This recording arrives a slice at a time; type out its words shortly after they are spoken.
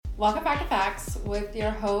Welcome back to Facts with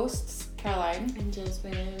your hosts, Caroline and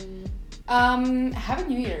Jasmine. Happy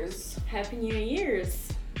New Year's. Happy New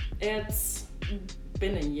Year's. It's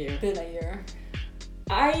been a year.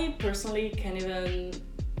 I personally can't even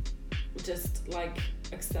just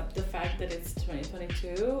accept the fact that it's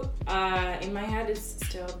 2022. In my head, it's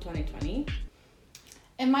still 2020.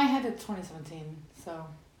 In my head, it's 2017. So,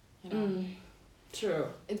 True.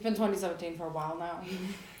 It's been 2017 for a while now.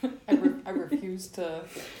 I refuse to.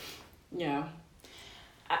 Yeah.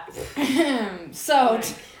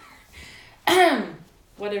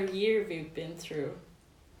 What a year we've been through.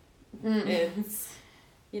 It's,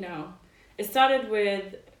 it started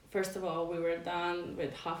with, first of all, we were done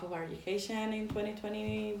with half of our education in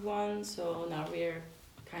 2021, so now we're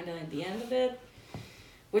kind of at the end of it,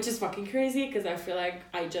 which is fucking crazy because I feel like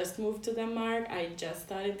I just moved to Denmark, I just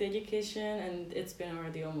started the education, and it's been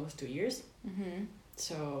already almost 2 years. Mm-hmm.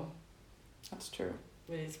 So that's true.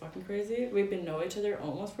 It is fucking crazy. We've been know each other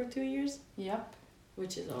almost for 2 years. Yep.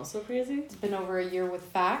 Which is also crazy. It's been over a year with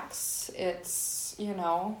Facts. It's,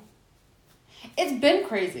 it's been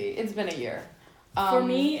crazy. It's been a year. For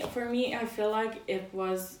me, I feel like it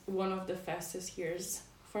was one of the fastest years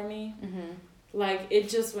for me. Mm-hmm. Like, it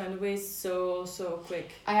just went away so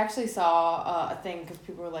quick. I actually saw a thing because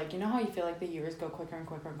people were like, you know how you feel like the years go quicker and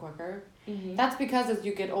quicker and quicker? Mm-hmm. That's because as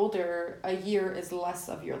you get older, a year is less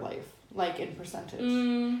of your life, like in percentage.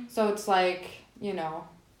 So it's like,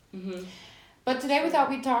 Mm-hmm. But today we thought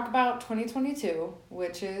we'd talk about 2022,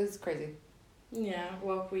 which is crazy. Yeah,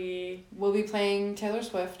 we'll be playing Taylor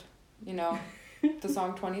Swift, the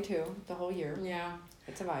song 22, the whole year. Yeah.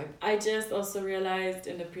 It's a vibe. I just also realized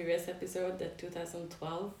in the previous episode that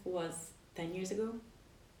 2012 was 10 years ago.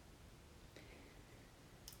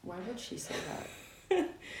 Why would she say that?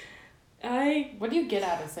 I... What do you get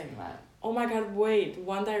out of saying that? Oh my god, wait.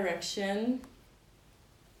 One Direction...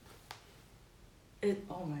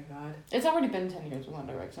 Oh my god. It's already been 10 years with One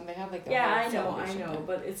Direction. They have like the I whole know, thing.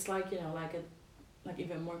 but it's like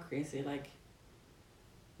even more crazy,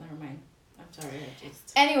 never mind. I'm sorry, I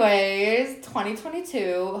just... Anyways,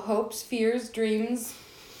 2022, hopes, fears, dreams,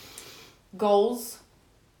 goals.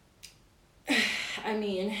 I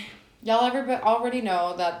mean... Y'all already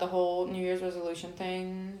know that the whole New Year's resolution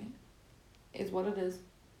thing is what it is.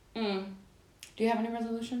 Do you have any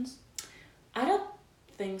resolutions? I don't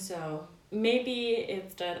think so. Maybe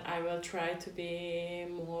it's that I will try to be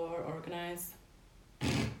more organized.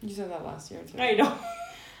 You said that last year too. I know.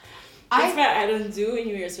 That's why I don't do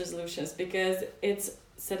New Year's resolutions, because it's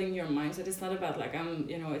setting your mindset. It's not about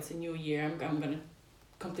it's a new year. I'm gonna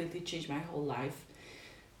completely change my whole life.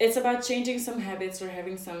 It's about changing some habits or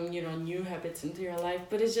having some new habits into your life.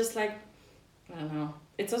 But it's just I don't know.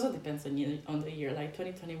 It also depends on the year. Like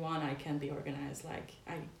 2021, I can be organized.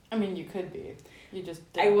 I mean, you could be. You just.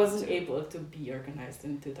 I wasn't able to be organized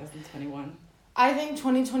in 2021. I think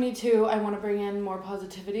 2022, I want to bring in more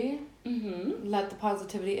positivity. Mm-hmm. Let the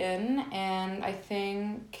positivity in, and I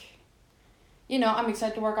think, I'm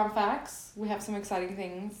excited to work on Facts. We have some exciting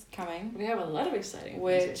things coming. We have a lot of exciting things.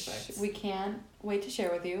 Which we can't wait to share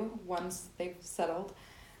with you once they've settled.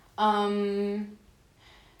 I'm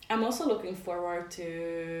also looking forward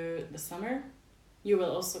to the summer. You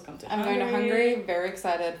will also come to Hungary. I'm going to Hungary. Very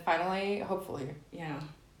excited. Finally, hopefully. Yeah.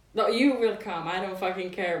 No, you will come. I don't fucking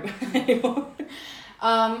care about anymore.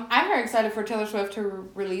 I'm very excited for Taylor Swift to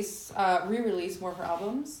re-release more of her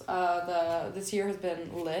albums. This year has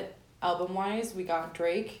been lit album-wise. We got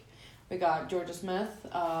Drake. We got Georgia Smith.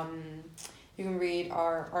 You can read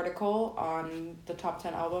our article on the top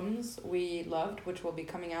 10 albums we loved, which will be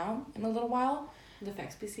coming out in a little while.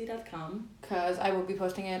 TheFactsPC.com. Because I will be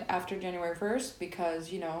posting it after January 1st because,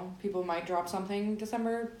 people might drop something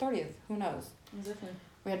December 30th. Who knows? Exactly.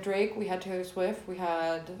 We had Drake, we had Taylor Swift, we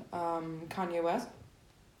had Kanye West.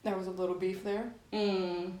 There was a little beef there.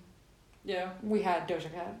 Yeah. We had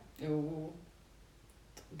Doja Cat. Ooh.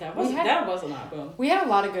 That was an album. We had a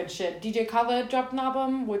lot of good shit. DJ Khaled dropped an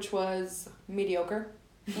album, which was mediocre.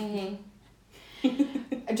 Mm-hmm.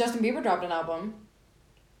 Justin Bieber dropped an album.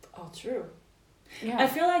 Oh, true. Yeah. I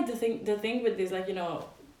feel like the thing with this,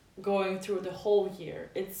 going through the whole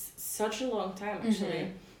year, it's such a long time,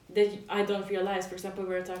 actually, that I don't realize. For example, we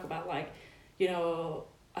were talking about,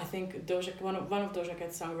 I think one of Doja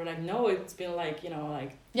Cat's songs were no, it's been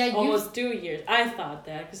almost 2 years. I thought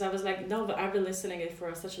that because I was no, but I've been listening it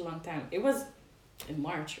for such a long time. It was in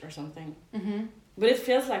March or something. Mm-hmm. But it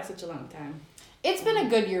feels like such a long time. It's been a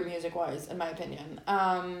good year music-wise, in my opinion.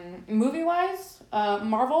 Movie-wise,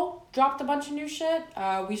 Marvel dropped a bunch of new shit.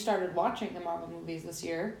 We started watching the Marvel movies this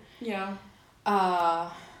year. Yeah.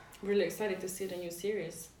 Really excited to see the new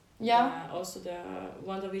series. Yeah. Also the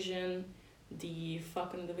WandaVision, the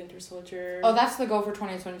Falcon and the Winter Soldier. Oh, that's the goal for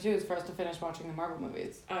 2022 is for us to finish watching the Marvel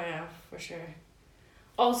movies. Oh yeah, for sure.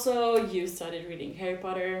 Also, you started reading Harry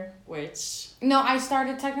Potter, which... No, I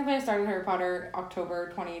started Harry Potter October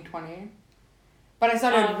 2020. But I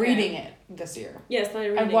started reading it this year. Yeah,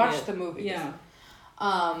 started reading it. I watched the movies. Yeah.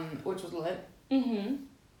 Which was lit. Mm-hmm.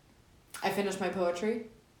 I finished my poetry.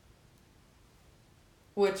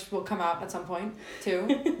 Which will come out at some point,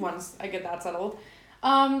 too, once I get that settled.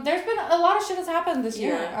 There's been a lot of shit has happened this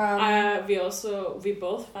year. We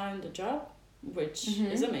both found a job, which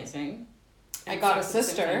is amazing. I got a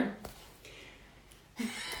sister.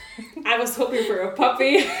 I was hoping for a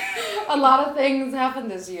puppy. A lot of things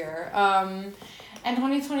happened this year. And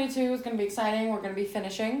 2022 is going to be exciting. We're going to be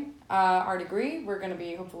finishing our degree. We're going to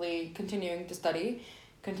be hopefully continuing to study,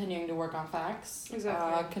 continuing to work on facts.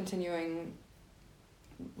 Exactly. Continuing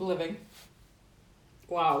living.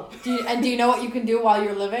 Wow. Do you know what you can do while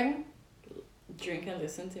you're living? Drink and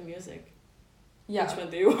listen to music. Yeah. Which one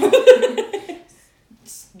do you want?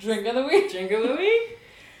 Drink of the week. Drink of the week.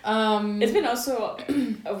 It's been also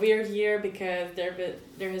a weird year because there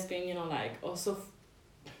has been also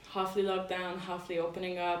halfly lockdown, halfly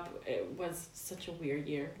opening up. It was such a weird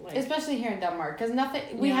year. Especially here in Denmark, because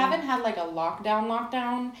we haven't had a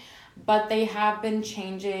lockdown, but they have been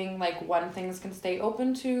changing when things can stay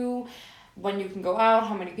open to, when you can go out,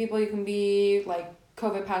 how many people you can be,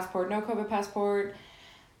 COVID passport, no COVID passport.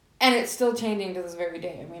 And it's still changing to this very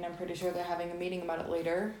day. I mean, I'm pretty sure they're having a meeting about it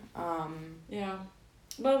later. Yeah.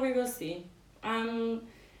 Well, we will see. I'm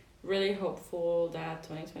really hopeful that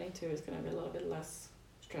 2022 is going to be a little bit less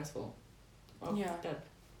stressful. Yeah. That.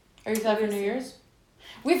 Are you excited for New Year's?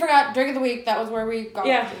 We forgot drink of the week. That was where we got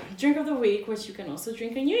drink of the week, which you can also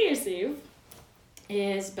drink on New Year's Eve,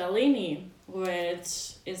 is Bellini,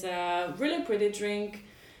 which is a really pretty drink.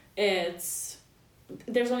 There's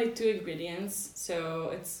only 2 ingredients,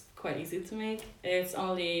 so it's quite easy to make. It's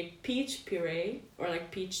only peach puree, or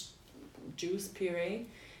peach juice puree,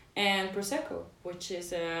 and Prosecco, which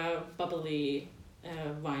is a bubbly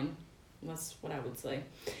wine. That's what I would say.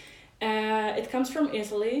 It comes from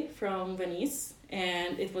Italy, from Venice,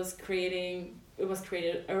 and it was created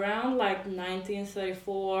around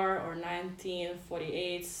 1934 or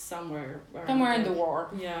 1948, somewhere in the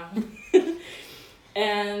war. Yeah.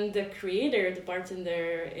 And the creator, the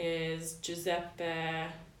bartender, is Giuseppe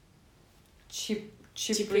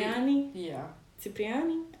Cipriani. Yeah.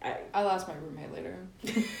 Cipriani? I'll ask my roommate later.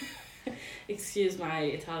 Excuse my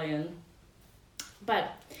Italian.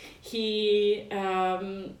 But he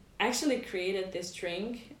actually created this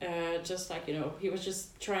drink, he was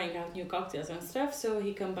just trying out new cocktails and stuff, so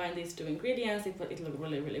he combined these 2 ingredients. It looked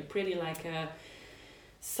really, really pretty, like a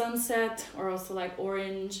sunset, or also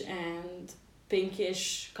orange and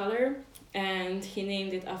pinkish color, and he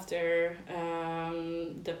named it after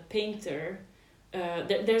the painter.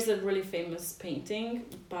 There's a really famous painting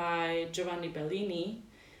by Giovanni Bellini,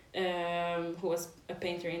 who was a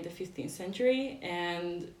painter in the 15th century,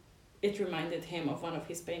 and it reminded him of one of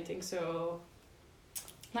his paintings, so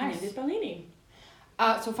he named it Bellini.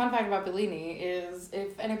 So fun fact about Bellini is,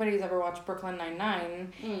 if anybody's ever watched Brooklyn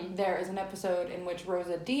Nine-Nine, there is an episode in which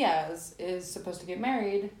Rosa Diaz is supposed to get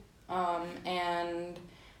married, and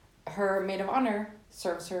her maid of honor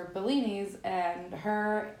serves her Bellinis, and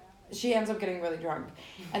she ends up getting really drunk.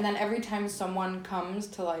 And then every time someone comes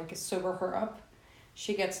to sober her up,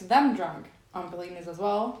 she gets them drunk on Bellinis as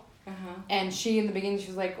well. Uh-huh. And she, in the beginning, she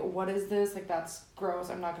was like, what is this? That's gross.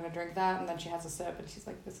 I'm not going to drink that. And then she has a sip and she's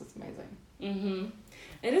like, this is amazing. Mm-hmm.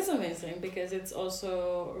 It is amazing because it's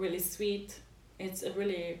also really sweet. It's a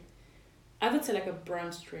really, I would say a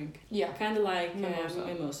brunch drink. Yeah. Kind of like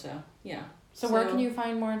mimosa. Yeah. So where can you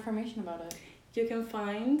find more information about it? You can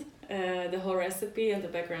find the whole recipe and the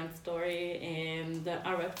background story in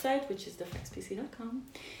our website, which is thefactspc.com.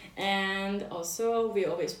 And also, we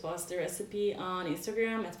always post the recipe on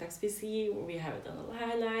Instagram at FactsPC, where we have it on the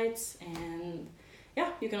highlights. And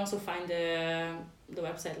yeah, you can also find the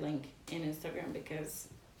website link in Instagram, because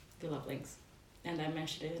we love links. And I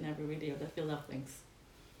mentioned it in every video that we love links.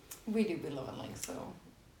 We do, we love links, so...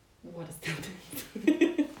 What is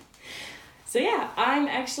that? So yeah, I'm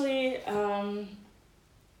actually...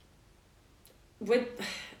 with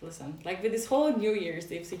this whole New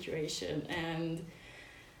Year's Eve situation, and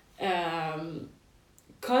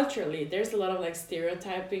culturally there's a lot of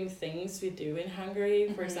stereotyping things we do in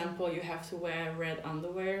Hungary. For example, you have to wear red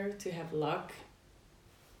underwear to have luck,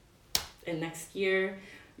 and next year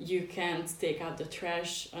you can't take out the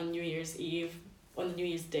trash on New Year's Eve, on New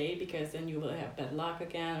Year's Day, because then you will have bad luck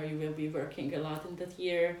again, or you will be working a lot in that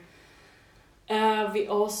year. We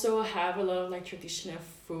also have a lot of like traditional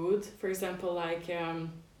food. For example, like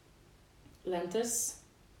lentils,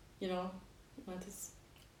 you know, lentils,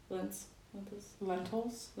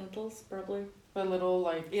 lentils, probably. A little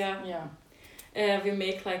like Yeah. We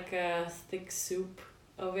make like a thick soup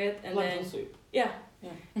of it, and lentil then soup. yeah,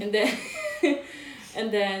 Yeah. and then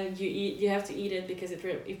and then you have to eat it because it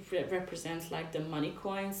represents like the money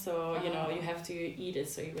coin. So you know you have to eat it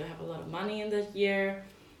so you will have a lot of money in that year.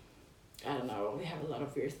 I don't know. We have a lot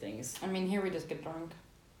of weird things. I mean, here we just get drunk.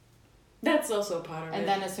 That's also a part of it. And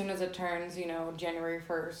then as soon as it turns, you know, January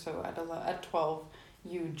 1st, so at 12,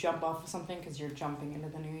 you jump off of something because you're jumping into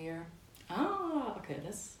the new year. Ah, okay,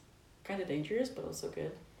 that's kind of dangerous, but also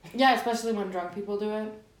good. Yeah, especially when drunk people do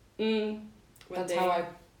it. That's how I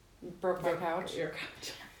broke my couch. Your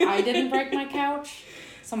couch. I didn't break my couch.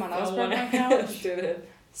 Someone else broke my couch. Did it.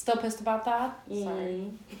 Still pissed about that.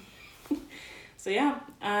 Sorry. So yeah,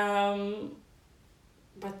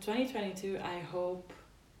 but 2022, I hope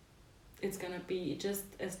it's gonna be just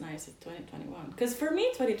as nice as 2021. Because for me,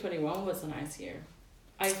 2021 was a nice year.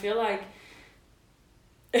 I feel like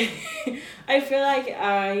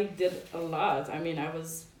I did a lot. I mean, I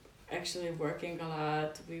was actually working a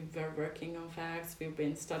lot. We were working on facts. We've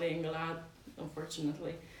been studying a lot,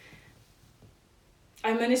 unfortunately.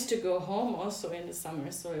 I managed to go home also in the summer,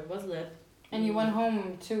 so it was lit. And you went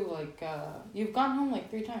home too, like, you've gone home like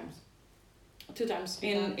 3 times. 2 times.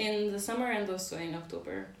 In the summer and also in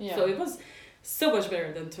October. Yeah. So it was so much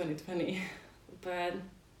better than 2020. But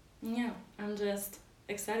yeah, I'm just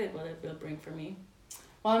excited what it will bring for me.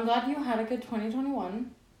 Well, I'm glad you had a good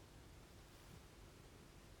 2021.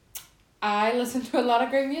 I listened to a lot of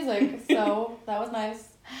great music, so that was nice.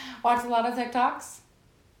 Watched a lot of TikToks.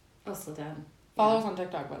 Also that. Follow us on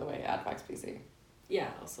TikTok, by the way, @VaxPC. Yeah,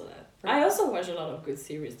 also that. I also watched a lot of good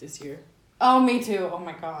series this year. Oh, me too. Oh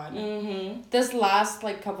my god. Mm-hmm. This last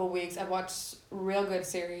like couple weeks, I watched real good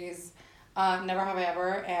series. Never Have I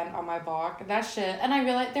Ever and On My Block. That shit. And I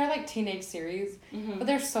realized they're like teenage series, but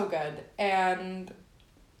they're so good. And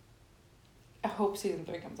I hope season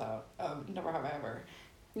 3 comes out of Never Have I Ever.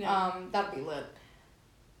 Yeah. That'd be lit.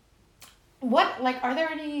 What, like, are there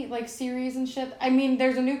any, like, series and shit? I mean,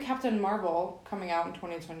 there's a new Captain Marvel coming out in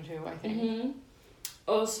 2022, I think. Mm-hmm.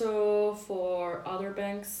 Also, for Outer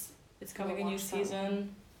Banks, it's coming a new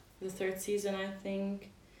season. The 3rd season, I think.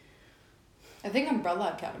 I think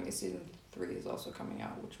Umbrella Academy season 3 is also coming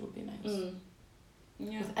out, which would be nice.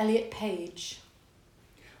 Yeah. With Elliot Page.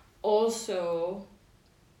 Also,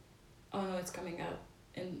 oh no, it's coming out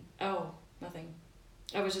in, nothing.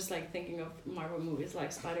 I was just like thinking of Marvel movies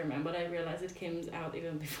like Spider-Man, but I realized it came out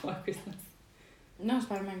even before Christmas. No,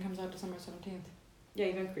 Spider-Man comes out December 17th. Yeah,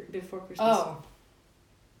 even before Christmas. Oh.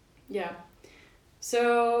 Yeah.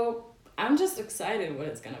 So, I'm just excited what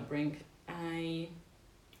it's gonna bring. I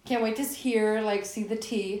can't wait to see the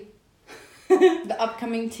tea. The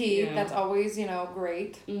upcoming tea. Yeah. That's always,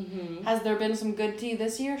 great. Mm-hmm. Has there been some good tea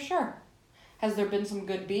this year? Sure. Has there been some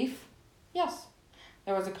good beef? Yes.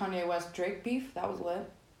 There was a Kanye West Drake beef. That was lit.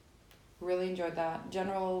 Really enjoyed that.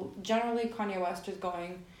 Generally, Kanye West is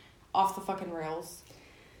going off the fucking rails.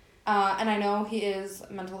 And I know he is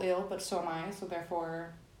mentally ill, but so am I. So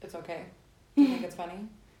therefore, it's okay. I think it's funny.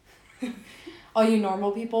 All you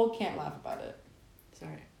normal people can't laugh about it.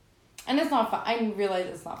 Sorry. And it's not fun. I realize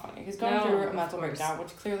it's not funny. He's going through a mental breakdown,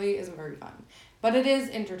 which clearly isn't very fun. But it is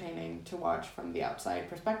entertaining to watch from the outside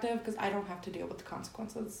perspective because I don't have to deal with the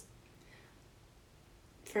consequences.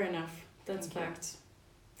 Fair enough. That's fact.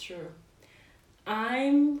 True.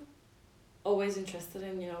 I'm always interested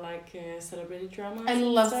in, celebrity drama. I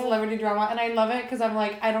love celebrity drama, and I love it because I'm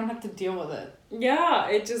like, I don't have to deal with it. Yeah,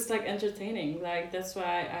 it's just, entertaining. That's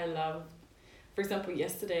why I love... For example,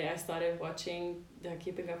 yesterday I started watching the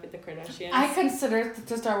Keeping Up with the Kardashians. I considered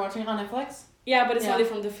to start watching it on Netflix. Yeah, but it's only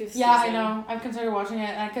from the 5th season. Yeah, I know. I've considered watching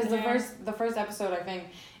it because the first episode, I think,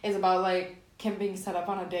 is about, Kim being set up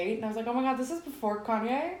on a date, and I was like, oh my god, this is before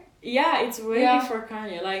Kanye? Yeah, it's way before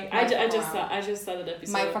Kanye. I just saw that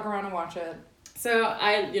episode. Might fuck around and watch it. So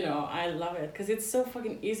I love it because it's so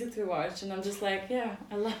fucking easy to watch, and I'm just like, yeah,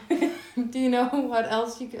 I love it. Do you know what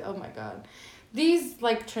else you could? Oh my god, these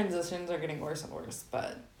transitions are getting worse and worse.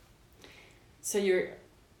 But so you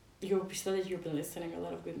said that you've been listening a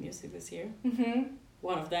lot of good music this year. Mm-hmm.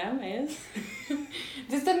 One of them is.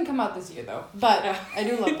 This didn't come out this year though, but I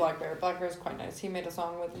do love Black Bear. Black Bear is quite nice. He made a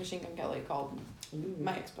song with Machine Gun Kelly called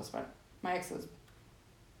My Ex-Best Friend. My ex's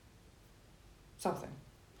something.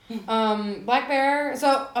 Black Bear.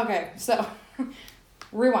 So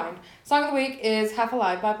rewind. Song of the week is Half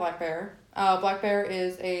Alive by Black Bear. Black Bear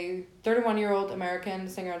is a 31-year-old American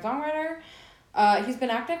singer and songwriter. He's been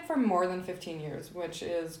active for more than 15 years, which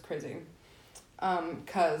is crazy.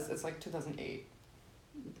 'Cause it's like 2008.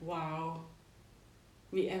 Wow.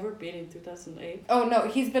 We ever been in 2008? Oh no,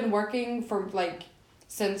 he's been working for like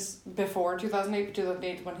since before 2008.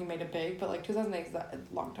 2008 when he made it big, but like 2008 is a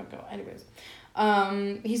long time ago. Anyways,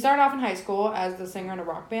 he started off in high school as the singer in a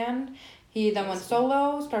rock band. He then went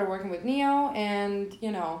solo, started working with Neo, and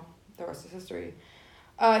you know the rest is history.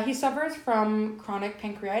 He suffers from chronic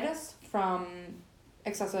pancreatitis from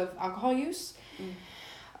excessive alcohol use.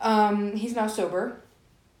 He's now sober,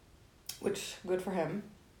 which good for him.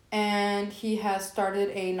 And he has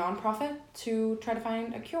started a nonprofit to try to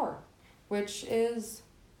find a cure, which is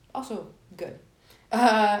also good.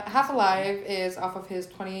 Half Alive is off of his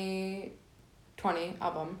 2020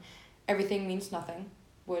 album, Everything Means Nothing,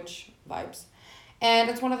 which vibes. And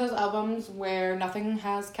it's one of those albums where nothing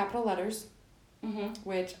has capital letters,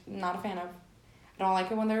 which I'm not a fan of. I don't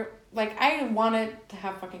like it when they're, like, I want it to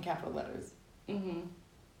have fucking capital letters.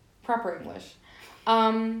 Proper English.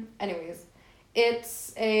 Anyways.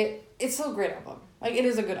 It's still a great album. Like, it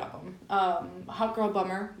is a good album. Hot Girl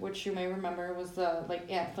Bummer, which you may remember was the, like,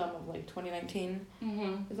 anthem of, like, 2019,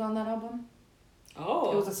 is on that album.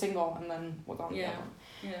 Oh. It was a single and then was on the album.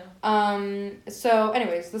 Yeah. So,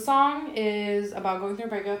 anyways, the song is about going through a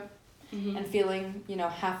breakup and feeling, you know,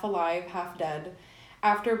 half alive, half dead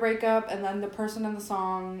after a breakup, and then the person in the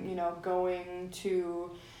song, you know, going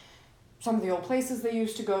to some of the old places they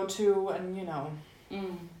used to go to, and, you know...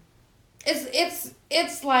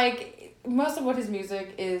 It's like most of what his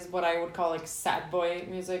music is what I would call like sad boy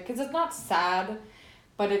music, because it's not sad,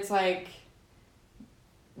 but it's like,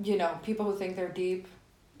 you know, people who think they're deep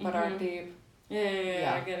but aren't deep.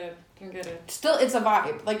 Yeah, I get it. Still, it's a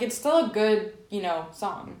vibe. Like, it's still a good, you know,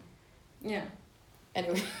 song. Yeah.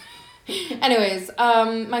 Anyways,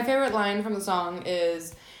 my favorite line from the song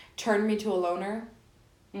is "Turn me to a loner."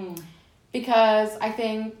 Because I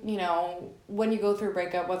think, you know, when you go through a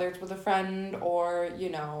breakup, whether it's with a friend or, you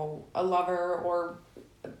know, a lover or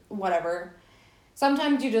whatever,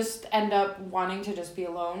 sometimes you just end up wanting to just be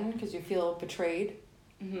alone because you feel betrayed.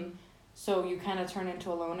 So you kind of turn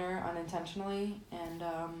into a loner unintentionally. And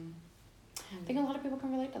I think a lot of people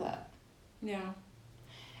can relate to that. Yeah.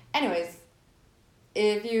 Anyways,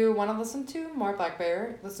 if you want to listen to more Black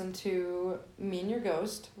Bear, listen to Me and Your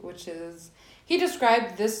Ghost, which is... He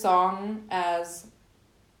described this song as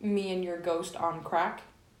me and your ghost on crack.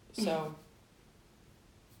 So,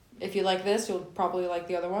 if you like this, you'll probably like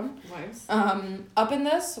the other one. Nice. Up in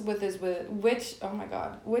This which is with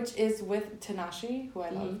Tinashe, who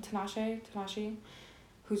I love. Tinashe,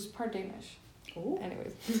 who's part Danish. Ooh.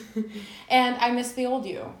 Anyways. And I Miss the Old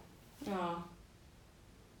You. Oh.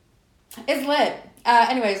 It's lit.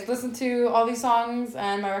 Anyways, listen to all these songs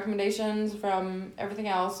and my recommendations from everything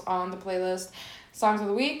else on the playlist Songs of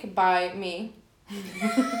the Week by me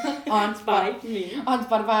on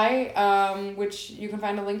Spotify, which you can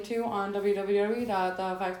find a link to on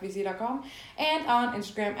www.thefactsbc.com and on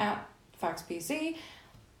Instagram at factspc.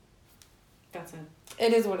 That's it.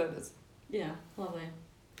 It is what it is. Yeah, lovely.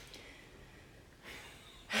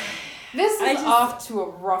 This is off to a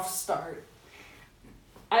rough start.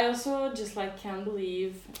 I also just like can't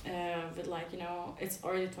believe that, like, you know, it's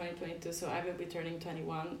already 2022, so I will be turning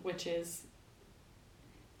 21, which is,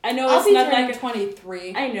 I know it's not like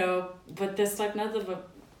 23. I know, but that's like not of a.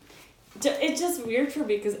 It's just weird for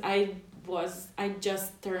me because I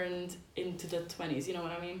just turned into the 20s. You know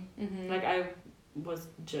what I mean? Like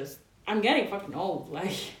I'm getting fucking old,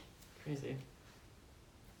 like crazy.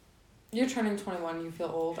 You're turning 21. You feel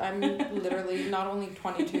old. I'm literally not only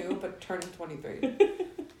 22 but turning 23.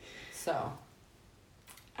 So,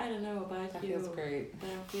 I don't know about that you. That feels great. But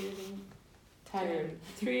I'm feeling tired.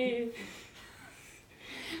 3.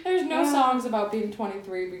 There's no songs about being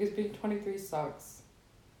 23 because being 23 sucks.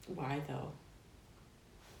 Why though?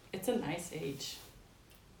 It's a nice age.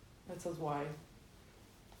 That says why.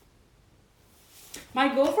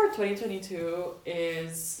 My goal for 2022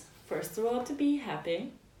 is, first of all, to be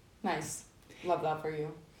happy. Nice. Love that for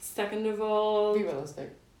you. Second of all... Be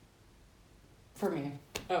realistic. For me.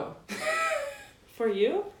 Oh. For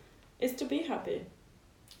you? Is to be happy.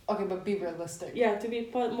 Okay, but be realistic. Yeah, to be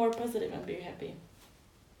more positive and be happy.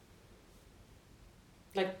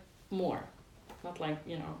 Like, more. Not like,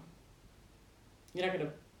 you know... You're not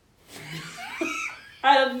gonna...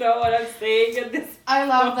 I don't know what I'm saying at this I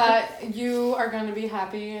love that you are going to be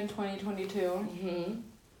happy in 2022.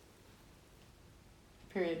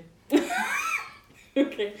 Period.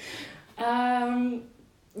 Okay.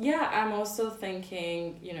 Yeah, I'm also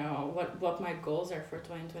thinking, you know, what my goals are for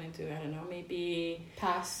 2022. I don't know, maybe...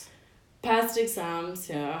 Pass. pass the exams,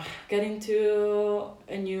 yeah, get into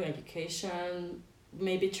a new education,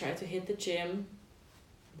 maybe try to hit the gym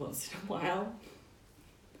once in a while.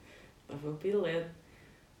 That would be lit.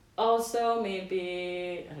 Also,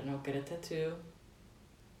 maybe, I don't know, get a tattoo.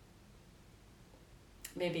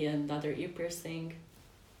 Maybe another ear piercing.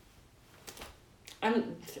 I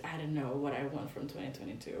don't know what I want from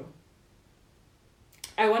 2022.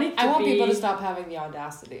 I want people to stop having the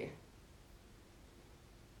audacity.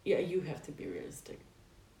 Yeah, you have to be realistic.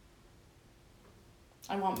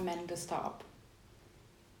 I want men to stop.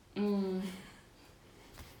 Again.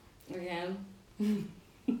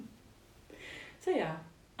 So yeah,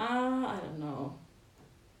 I don't know.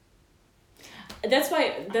 That's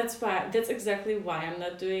exactly why I'm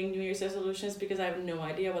not doing New Year's resolutions, because I have no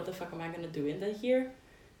idea what the fuck am I gonna do in that year.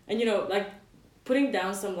 And like putting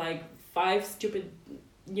down some like 5 stupid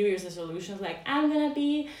New Year's resolutions, like I'm gonna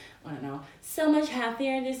be, I don't know, so much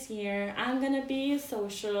happier this year, I'm gonna be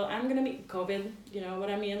social, I'm gonna be COVID, you know what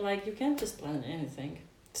I mean? Like you can't just plan anything.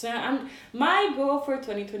 So my goal for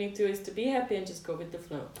 2022 is to be happy and just go with the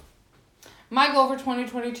flow. My goal for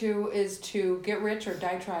 2022 is to get rich or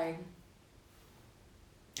die trying.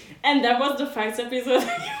 And that was the facts episode.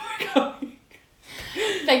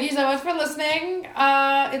 Thank you so much for listening.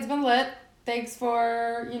 It's been lit. Thanks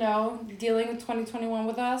for, dealing with 2021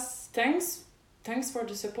 with us. Thanks for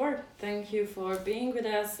the support. Thank you for being with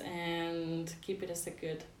us, and keep it as a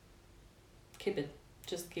good.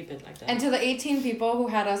 Just keep it like that. And to the 18 people who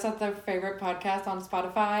had us at their favorite podcast on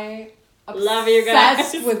Spotify, love you guys.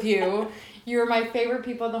 Obsessed with you. You're my favorite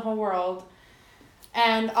people in the whole world.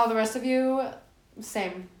 And all the rest of you,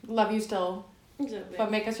 same. Love you still. Exactly. But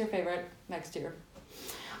make us your favorite next year.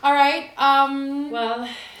 All right. Well,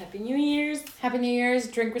 Happy New Year's. Happy New Year's.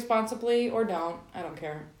 Drink responsibly or don't. I don't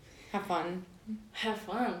care. Have fun. Have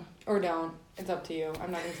fun. Or don't. It's up to you.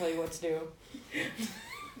 I'm not going to tell you what to do.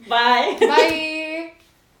 Bye. Bye.